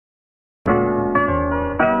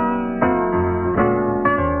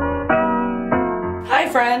Hi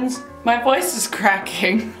friends, my voice is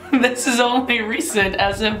cracking. This is only recent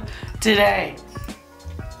as of today.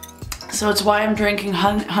 So it's why I'm drinking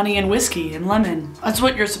honey and whiskey and lemon. That's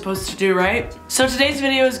what you're supposed to do, right? So today's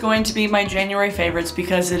video is going to be my January favorites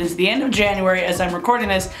because it is the end of January as I'm recording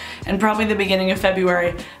this and probably the beginning of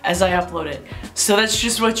February as I upload it. So that's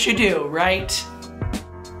just what you do, right?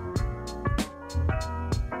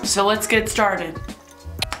 So let's get started.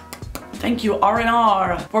 Thank you,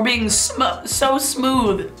 R&R, for being so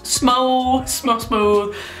smooth. So smooth.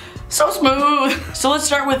 So let's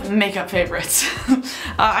start with makeup favorites.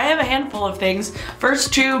 I have a handful of things.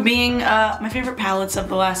 First two being my favorite palettes of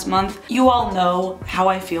the last month. You all know how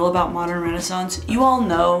I feel about Modern Renaissance. You all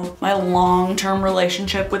know my long-term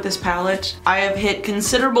relationship with this palette. I have hit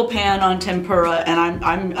considerable pan on Tempera, and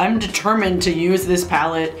I'm determined to use this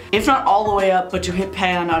palette, if not all the way up, but to hit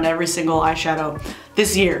pan on every single eyeshadow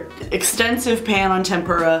this year. Extensive pan on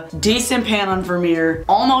Tempera, decent pan on Vermeer,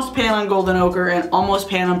 almost pan on Golden Ochre, and almost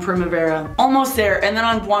pan on Primavera. Almost there, and then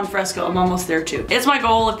on Buon Fresco, I'm almost there too. It's my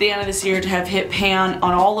goal at the end of this year to have hit pan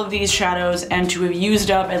on all of these shadows and to have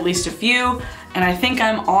used up at least a few, and I think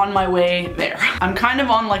I'm on my way there. I'm kind of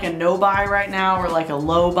on like a no buy right now, or like a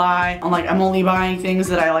low buy. I'm only buying things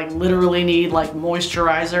that I like literally need, like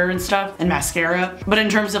moisturizer and stuff and mascara. But in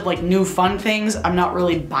terms of like new fun things, I'm not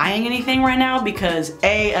really buying anything right now because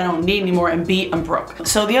A, I don't need any more, and B, I'm broke.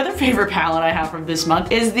 So the other favorite palette I have from this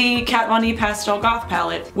month is the Kat Von D Pastel Goth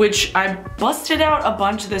palette, which I busted out a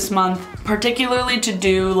bunch this month, particularly to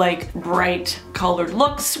do like bright colored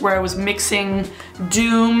looks where I was mixing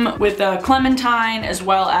Doom with Clementine as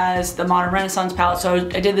well as the Modern Renaissance palette. So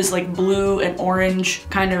I did this like blue and orange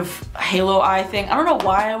kind of halo eye thing. I don't know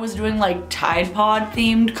why I was doing like Tide Pod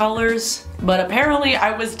themed colors, but apparently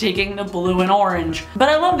I was digging the blue and orange. But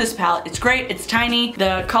I love this palette. It's great, it's tiny,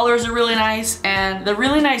 the colors are really nice, and the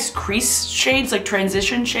really nice crease shades, like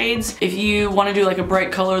transition shades, if you want to do like a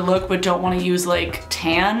bright colored look but don't want to use like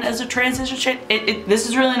tan as a transition shade. This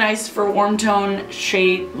is really nice for warm tone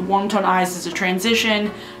shade, warm tone eyes as a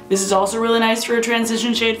transition. This is also really nice for a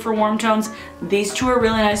transition shade for warm tones. These two are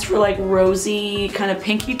really nice for like rosy, kind of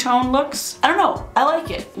pinky tone looks. I don't know, I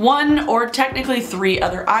like it. One, or technically three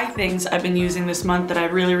other eye things I've been using this month that I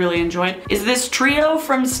really enjoyed is this trio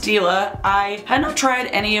from Stila. I had not tried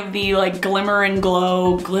any of the like glimmer and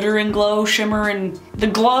glow, glitter and glow, shimmer and the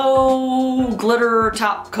glow glitter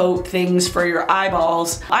top coat things for your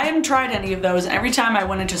eyeballs. I haven't tried any of those, and every time I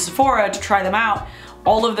went into Sephora to try them out,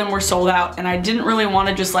 all of them were sold out, and I didn't really want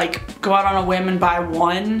to just like go out on a whim and buy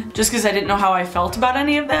one just because I didn't know how I felt about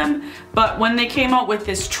any of them. But when they came out with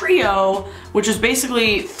this trio, which was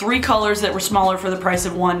basically three colors that were smaller for the price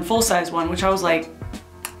of one full-size one, which I was like,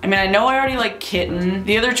 I mean, I know I already like Kitten.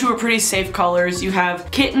 The other two are pretty safe colors. You have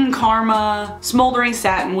Kitten Karma, Smoldering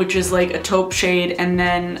Satin, which is like a taupe shade, and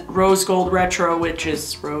then Rose Gold Retro, which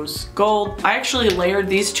is rose gold. I actually layered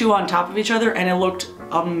these two on top of each other and it looked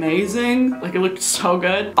amazing. Like, it looked so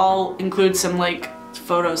good. I'll include some like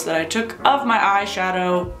photos that I took of my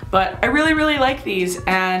eyeshadow, but I really like these.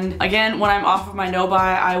 And again, when I'm off of my no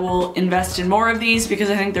buy, I will invest in more of these because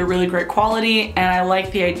I think they're really great quality, and I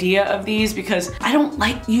like the idea of these because I don't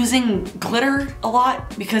like using glitter a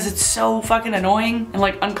lot because it's so fucking annoying and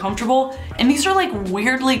like uncomfortable, and these are like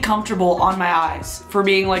weirdly comfortable on my eyes for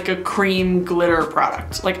being like a cream glitter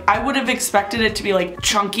product. Like, I would have expected it to be like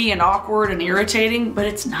chunky and awkward and irritating, but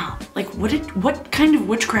it's not. Like, what kind of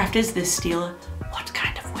witchcraft is this, Stila? What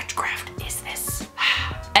kind of witchcraft is this?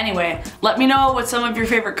 Anyway, let me know what some of your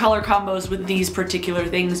favorite color combos with these particular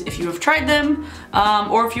things, if you have tried them,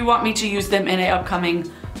 or if you want me to use them in an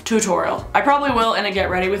upcoming tutorial. I probably will in a get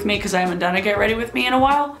ready with me because I haven't done a get ready with me in a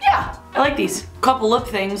while. Yeah, I like these. Couple lip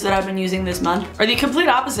things that I've been using this month are the complete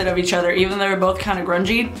opposite of each other, even though they're both kind of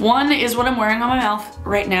grungy. One is what I'm wearing on my mouth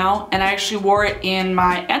right now, and I actually wore it in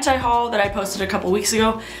my anti-haul that I posted a couple weeks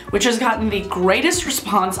ago, which has gotten the greatest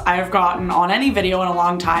response I've gotten on any video in a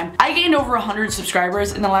long time. I gained over 100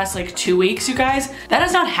 subscribers in the last like 2 weeks, you guys. That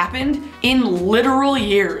has not happened in literal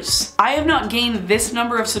years. I have not gained this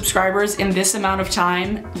number of subscribers in this amount of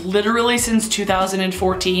time literally since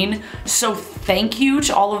 2014. So thank you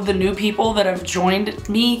to all of the new people that have joined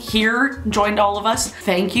me here, joined all of us.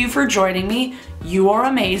 Thank you for joining me. You are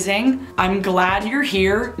amazing. I'm glad you're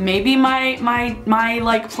here. Maybe my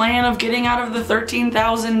like plan of getting out of the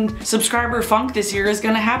 13,000 subscriber funk this year is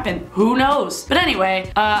gonna happen. Who knows? But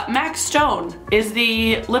anyway, MAC Stone is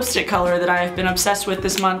the lipstick color that I have been obsessed with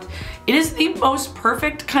this month. It is the most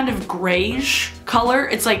perfect kind of grayish color.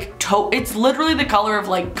 It's like it's literally the color of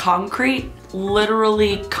like concrete.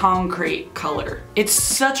 literally concrete color. It's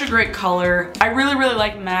such a great color. I really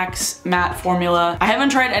like MAC's matte formula. I haven't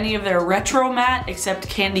tried any of their retro matte except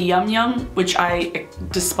Candy Yum Yum, which I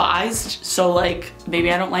despised. So like,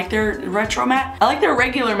 maybe I don't like their retro matte. I like their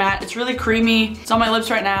regular matte. It's really creamy. It's on my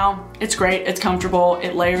lips right now. It's great. It's comfortable.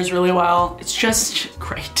 It layers really well. It's just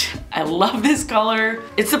great. I love this color.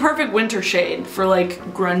 It's the perfect winter shade for like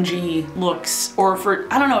grungy looks, or for,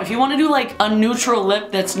 I don't know, if you want to do like a neutral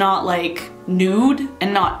lip that's not like nude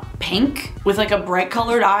and not pink with like a bright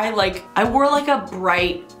colored eye. Like I wore like a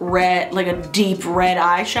bright red, like a deep red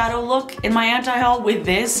eyeshadow look in my anti-haul with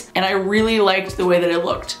this, and I really liked the way that it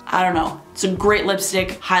looked. I don't know. It's a great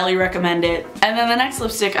lipstick, highly recommend it. And then the next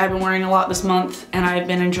lipstick I've been wearing a lot this month and I've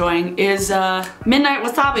been enjoying is Midnight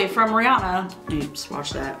Wasabi from Rihanna. Let me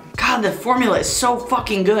swatch that. God, the formula is so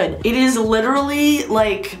fucking good. It is literally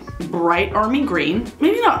like bright army green.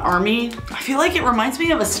 Maybe not army. I feel like it reminds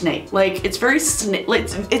me of a snake. Like it's very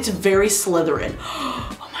it's very Slytherin.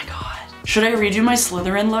 Oh my god. Should I redo my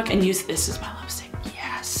Slytherin look and use this as my lipstick?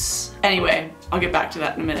 Yes. Anyway, I'll get back to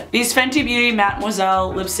that in a minute. These Fenty Beauty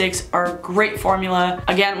Mademoiselle lipsticks are a great formula.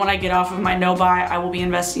 Again, when I get off of my no buy, I will be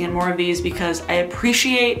investing in more of these because I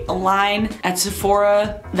appreciate a line at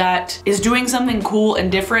Sephora that is doing something cool and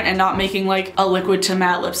different and not making like a liquid to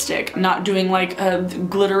matte lipstick, not doing like a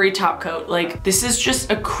glittery top coat. Like this is just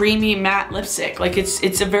a creamy matte lipstick. Like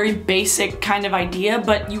it's a very basic kind of idea,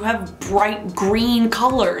 but you have bright green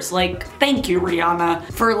colors. Like thank you, Rihanna,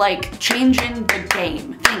 for like changing the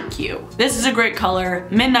game. Thank you. This is a great color,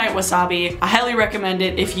 Midnight Wasabi. I highly recommend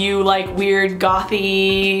it if you like weird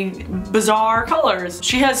gothy bizarre colors.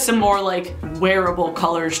 She has some more like wearable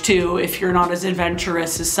colors too if you're not as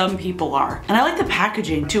adventurous as some people are. And I like the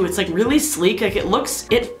packaging too. It's like really sleek. Like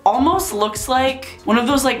it almost looks like one of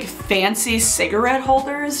those like fancy cigarette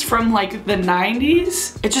holders from like the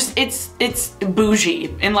 90s. It's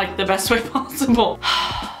bougie in like the best way possible.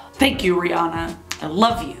 Thank you, Rihanna. I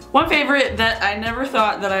love you. One favorite that I never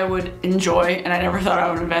thought that I would enjoy and I never thought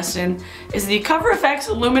I would invest in is the Cover FX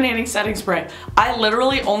Illuminating Setting Spray. I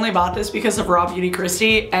literally only bought this because of Raw Beauty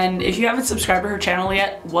Christie, and if you haven't subscribed to her channel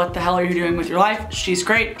yet, what the hell are you doing with your life? She's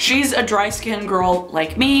great. She's a dry skin girl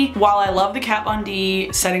like me. While I love the Kat Von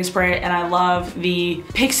D setting spray and I love the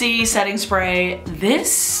Pixie setting spray,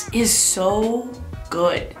 this is so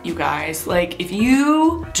good, you guys. Like if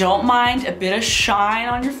you don't mind a bit of shine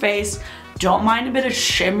on your face, don't mind a bit of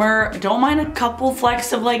shimmer, don't mind a couple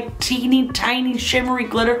flecks of like teeny tiny shimmery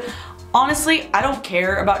glitter. Honestly, I don't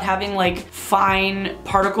care about having like fine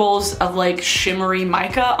particles of like shimmery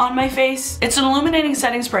mica on my face. It's an illuminating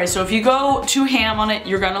setting spray, so if you go too ham on it,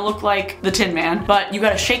 you're gonna look like the Tin Man, but you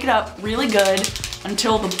gotta shake it up really good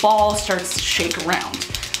until the ball starts to shake around.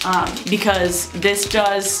 Because this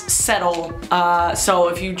does settle, so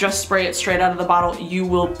if you just spray it straight out of the bottle, you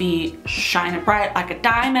will be shining bright like a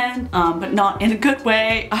diamond, but not in a good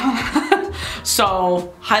way.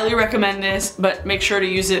 So highly recommend this, but make sure to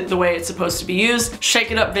use it the way it's supposed to be used.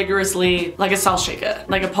 Shake it up vigorously like a salt shaker,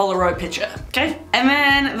 like a Polaroid picture, okay? And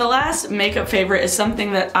then the last makeup favorite is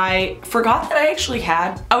something that I forgot that I actually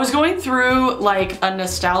had. I was going through like a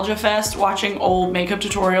nostalgia fest watching old makeup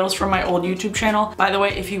tutorials from my old YouTube channel. By the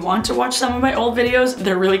way, if you want to watch some of my old videos,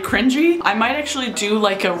 they're really cringy. I might actually do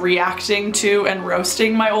like a reacting to and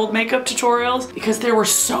roasting my old makeup tutorials because they were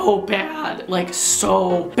so bad, like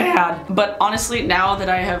so bad. But honestly, now that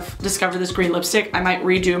I have discovered this green lipstick, I might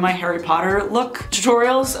redo my Harry Potter look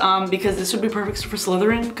tutorials because this would be perfect for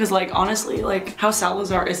Slytherin, because like honestly, like how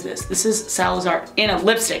Salazar is this? This is Salazar in a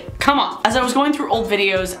lipstick. Come on. As I was going through old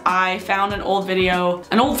videos, I found an old video,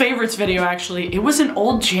 an old favorites video actually. It was an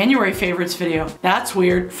old January favorites video. That's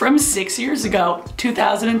weird. From 6 years ago,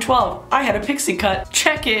 2012. I had a pixie cut.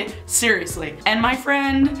 Check it, seriously. And my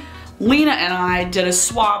friend Lena and I did a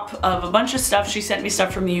swap of a bunch of stuff. She sent me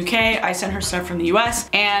stuff from the UK, I sent her stuff from the US,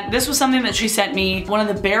 and this was something that she sent me, one of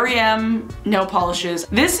the Barry M nail polishes.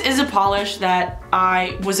 This is a polish that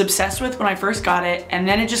I was obsessed with when I first got it, and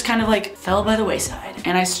then it just kind of like fell by the wayside.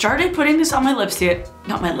 And I started putting this on my lipstick,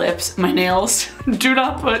 not my lips, my nails. Do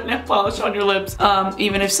not put nail polish on your lips,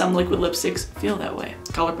 even if some liquid lipsticks feel that way.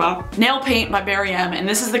 ColourPop. Nail Paint by Barry M, and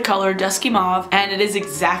this is the color Dusky Mauve, and it is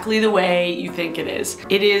exactly the way you think it is.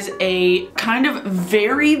 It is a kind of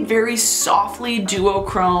very, very softly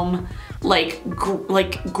duochrome, like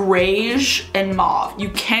grayish and mauve. You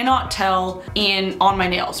cannot tell on my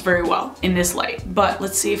nails very well in this light, but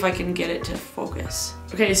let's see if I can get it to focus.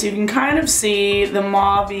 Okay, so you can kind of see the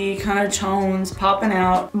mauve-y kind of tones popping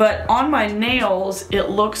out, but on my nails, it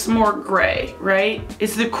looks more gray, right?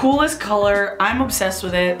 It's the coolest color. I'm obsessed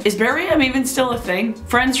with it. Is barium even still a thing?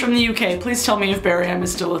 Friends from the UK, please tell me if barium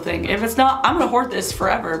is still a thing. If it's not, I'm gonna hoard this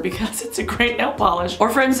forever because it's a great nail polish. Or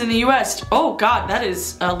friends in the US, oh God, that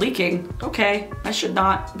is leaking. Okay, I should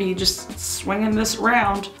not be just swinging this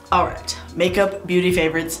around. All right, makeup, beauty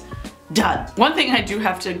favorites, done. One thing I do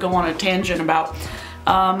have to go on a tangent about.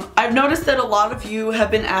 I've noticed that a lot of you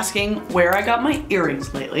have been asking where I got my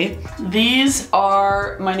earrings lately. These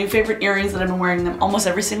are my new favorite earrings that I've been wearing them almost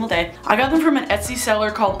every single day. I got them from an Etsy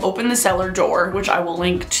seller called Open the Cellar Door, which I will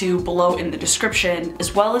link to below in the description,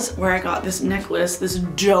 as well as where I got this necklace, this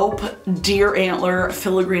dope deer antler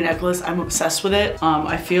filigree necklace. I'm obsessed with it.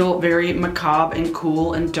 I feel very macabre and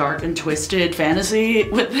cool and dark and twisted fantasy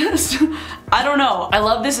with this. I don't know. I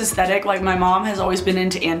love this aesthetic. Like, my mom has always been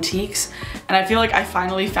into antiques, and I feel like I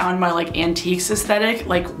finally found my like antiques aesthetic,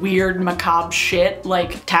 like weird macabre shit,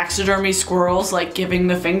 like taxidermy squirrels like giving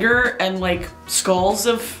the finger and like skulls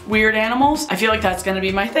of weird animals. I feel like that's gonna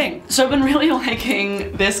be my thing. So I've been really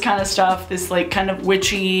liking this kind of stuff, this like kind of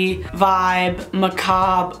witchy vibe,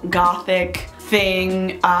 macabre, gothic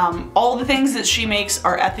thing. All the things that she makes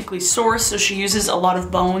are ethically sourced, so she uses a lot of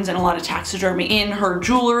bones and a lot of taxidermy in her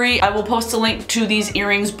jewelry. I will post a link to these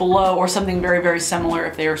earrings below, or something very, very similar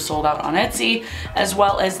if they are sold out on Etsy, as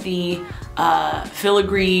well as the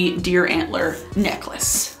filigree deer antler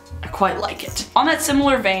necklace. I quite like it. On that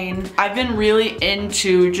similar vein, I've been really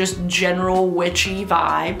into just general witchy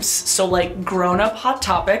vibes, so like grown-up Hot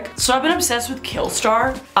Topic. So I've been obsessed with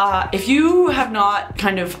Killstar. If you have not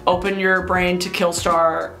kind of opened your brain to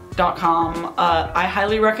Killstar.com, I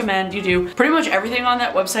highly recommend you do. Pretty much everything on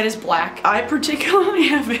that website is black. I particularly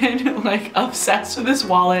have been like obsessed with this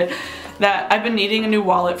wallet that I've been needing a new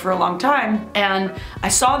wallet for a long time, and I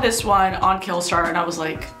saw this one on Killstar and I was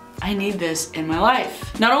like, I need this in my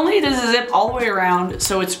life. Not only does it zip all the way around,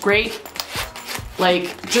 so it's great,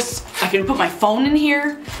 like just, I can put my phone in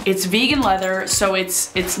here. It's vegan leather, so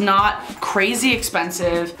it's not crazy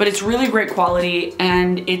expensive, but it's really great quality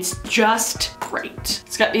and it's just great.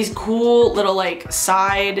 It's got these cool little like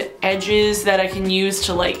side edges that I can use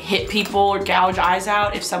to like hit people or gouge eyes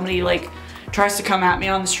out if somebody like tries to come at me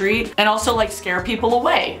on the street, and also like scare people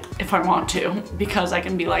away if I want to, because I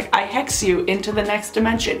can be like, I hex you into the next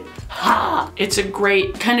dimension. Ha! It's a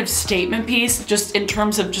great kind of statement piece just in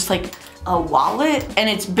terms of just like a wallet, and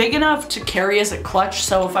it's big enough to carry as a clutch,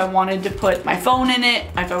 so if I wanted to put my phone in it,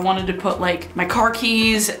 if I wanted to put like my car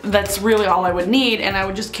keys, that's really all I would need, and I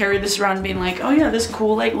would just carry this around being like, oh yeah, this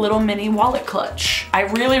cool like little mini wallet clutch. I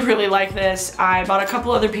really, really like this. I bought a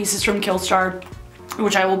couple other pieces from Killstar,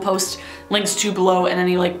 which I will post links to below, and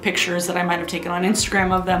any like pictures that I might have taken on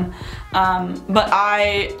Instagram of them. But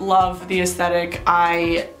I love the aesthetic.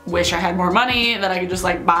 I wish I had more money that I could just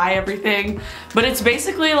like buy everything. But it's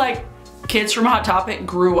basically like kids from Hot Topic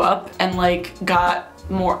grew up and like got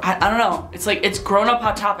more, I don't know, it's like, it's grown up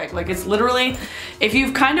Hot Topic. Like, it's literally, if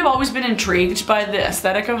you've kind of always been intrigued by the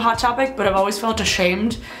aesthetic of Hot Topic but have always felt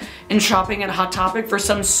ashamed in shopping at Hot Topic for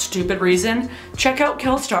some stupid reason, check out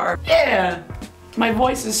Killstar. Yeah! My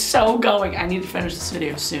voice is so going. I need to finish this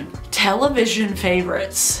video soon. Television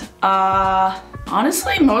favorites.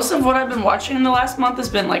 Honestly, most of what I've been watching in the last month has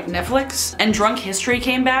been like Netflix, and Drunk History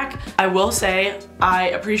came back. I will say I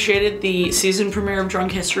appreciated the season premiere of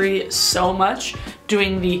Drunk History so much.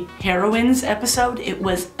 Doing the heroines episode, it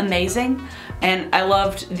was amazing. And I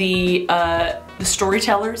loved the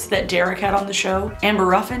storytellers that Derek had on the show. Amber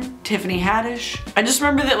Ruffin, Tiffany Haddish. I just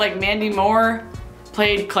remember that like Mandy Moore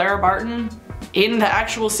played Clara Barton in the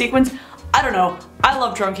actual sequence. I don't know. I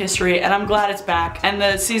love Drunk History and I'm glad it's back, and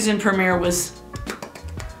the season premiere was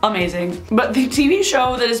amazing. But the TV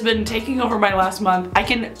show that has been taking over my last month, I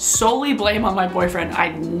can solely blame on my boyfriend.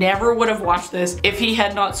 I never would have watched this if he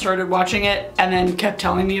had not started watching it and then kept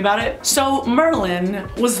telling me about it. So Merlin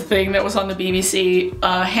was the thing that was on the BBC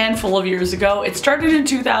a handful of years ago. It started in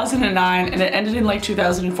 2009 and it ended in like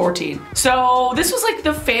 2014. So this was like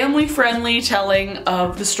the family-friendly telling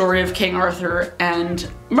of the story of King Arthur and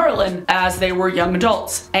Merlin as they were young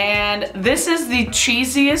adults. And this is the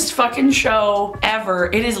cheesiest fucking show ever.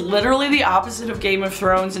 It is literally the opposite of Game of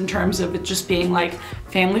Thrones in terms of it just being like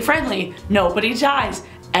family friendly. Nobody dies.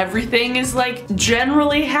 Everything is like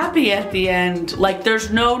generally happy at the end. Like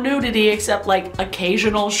there's no nudity except like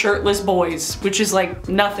occasional shirtless boys, which is like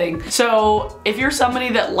nothing. So if you're somebody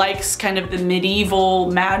that likes kind of the medieval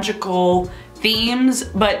magical themes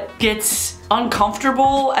but gets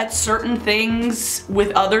uncomfortable at certain things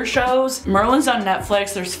with other shows. Merlin's on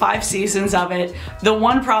Netflix. There's 5 seasons of it. The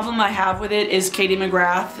one problem I have with it is Katie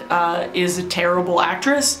McGrath is a terrible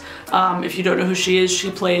actress. If you don't know who she is,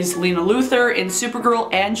 she plays Lena Luthor in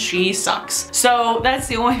Supergirl and she sucks. So that's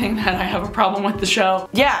the only thing that I have a problem with the show.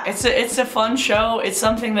 Yeah, it's a fun show. It's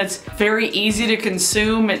something that's very easy to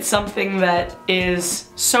consume. It's something that is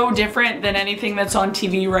so different than anything that's on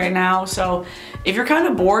TV right now. So if you're kind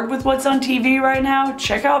of bored with what's on TV right now,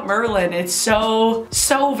 check out Merlin. It's so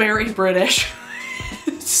very British.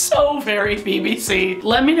 So very BBC.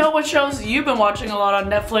 Let me know what shows you've been watching a lot on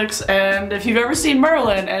Netflix and if you've ever seen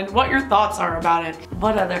Merlin and what your thoughts are about it.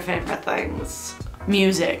 What other favorite things?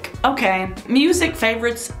 Music. Okay, music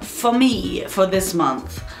favorites for me for this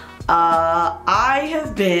month. I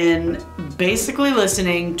have been basically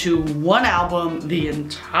listening to one album the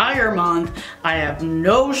entire month. I have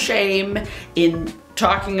no shame in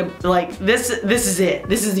talking like this is it.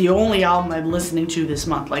 This is the only album I'm listening to this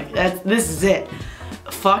month. Like this is it.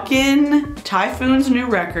 Fucking Typhoon's new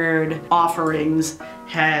record, Offerings,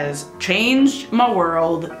 has changed my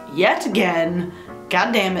world yet again.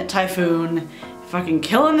 God damn it, Typhoon. Fucking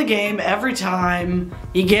killing the game every time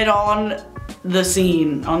you get on the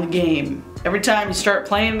scene, on the game. Every time you start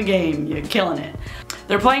playing the game, you're killing it.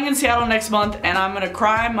 They're playing in Seattle next month and I'm gonna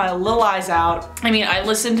cry my little eyes out. I mean, I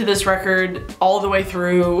listened to this record all the way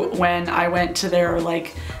through when I went to their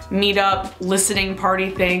like meetup listening party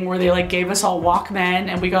thing where they like gave us all Walkman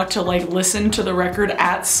and we got to like listen to the record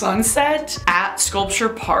at sunset at Sculpture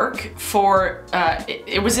Park for,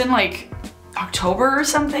 it was in like October or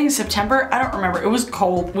something, September, I don't remember. It was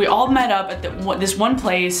cold. We all met up at this one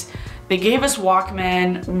place. They gave us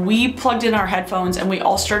Walkman, we plugged in our headphones, and we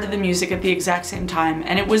all started the music at the exact same time,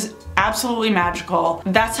 and it was absolutely magical.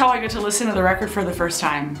 That's how I got to listen to the record for the first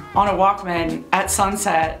time, on a Walkman at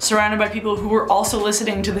sunset, surrounded by people who were also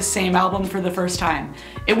listening to the same album for the first time.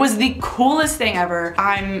 It was the coolest thing ever.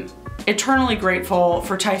 I'm eternally grateful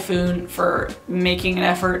for Typhoon for making an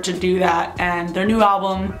effort to do that, and their new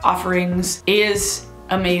album, Offerings, is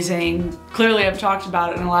amazing. Clearly I've talked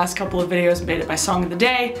about it in the last couple of videos and made it my song of the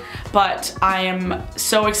day, but I am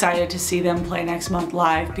so excited to see them play next month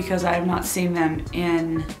live because I have not seen them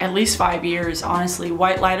in at least 5 years, honestly.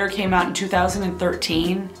 White Lighter came out in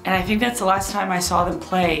 2013 and I think that's the last time I saw them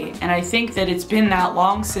play, and I think that it's been that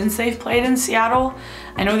long since they've played in Seattle.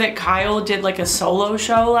 I know that Kyle did like a solo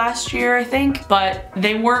show last year, I think, but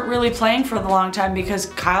they weren't really playing for the long time because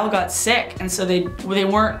Kyle got sick, and so they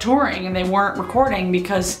weren't touring and they weren't recording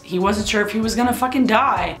because he wasn't sure if he was gonna fucking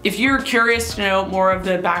die. If you're curious to know more of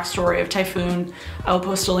the backstory of Typhoon, I will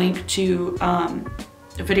post a link to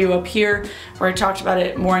a video up here where I talked about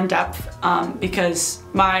it more in depth because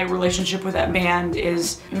my relationship with that band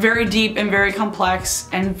is very deep and very complex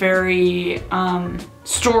and very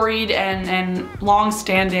storied and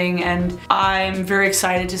long-standing, and I'm very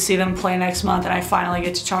excited to see them play next month, and I finally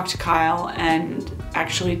get to talk to Kyle and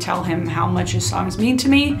actually tell him how much his songs mean to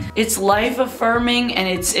me. It's life-affirming and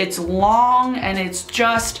it's long and it's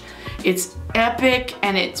epic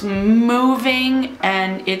and it's moving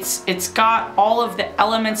and it's got all of the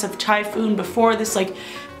elements of Typhoon before this like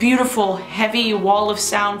beautiful heavy wall of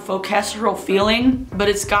sound folkestral feeling, but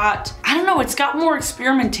it's got, I don't know, it's got more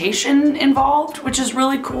experimentation involved, which is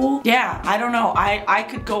really cool. Yeah, I don't know, I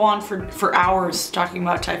could go on for hours talking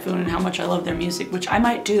about Typhoon and how much I love their music, which I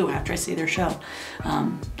might do after I see their show.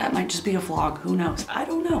 That might just be a vlog, who knows, I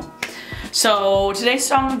don't know. So today's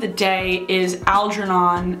song of the day is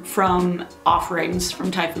Algernon from Offerings, from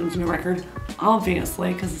Typhoon's new record.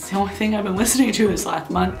 Obviously, because it's the only thing I've been listening to this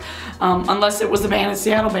last month, unless it was the band, a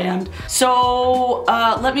Seattle band. So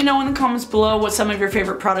let me know in the comments below what some of your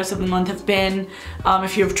favorite products of the month have been,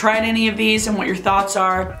 if you have tried any of these and what your thoughts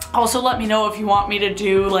are. Also let me know if you want me to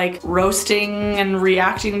do like roasting and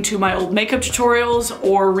reacting to my old makeup tutorials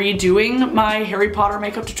or redoing my Harry Potter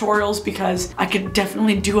makeup tutorials, because I could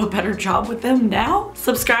definitely do a better job with them now.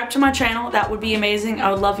 Subscribe to my channel, that would be amazing.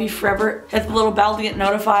 I would love you forever. Hit the little bell to get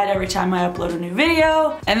notified every time I upload a new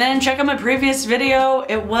video. And then check out my previous video.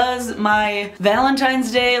 It was my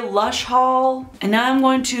Valentine's Day Lush haul. And now I'm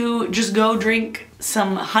going to just go drink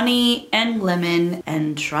some honey and lemon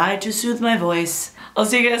and try to soothe my voice. I'll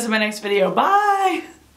see you guys in my next video. Bye!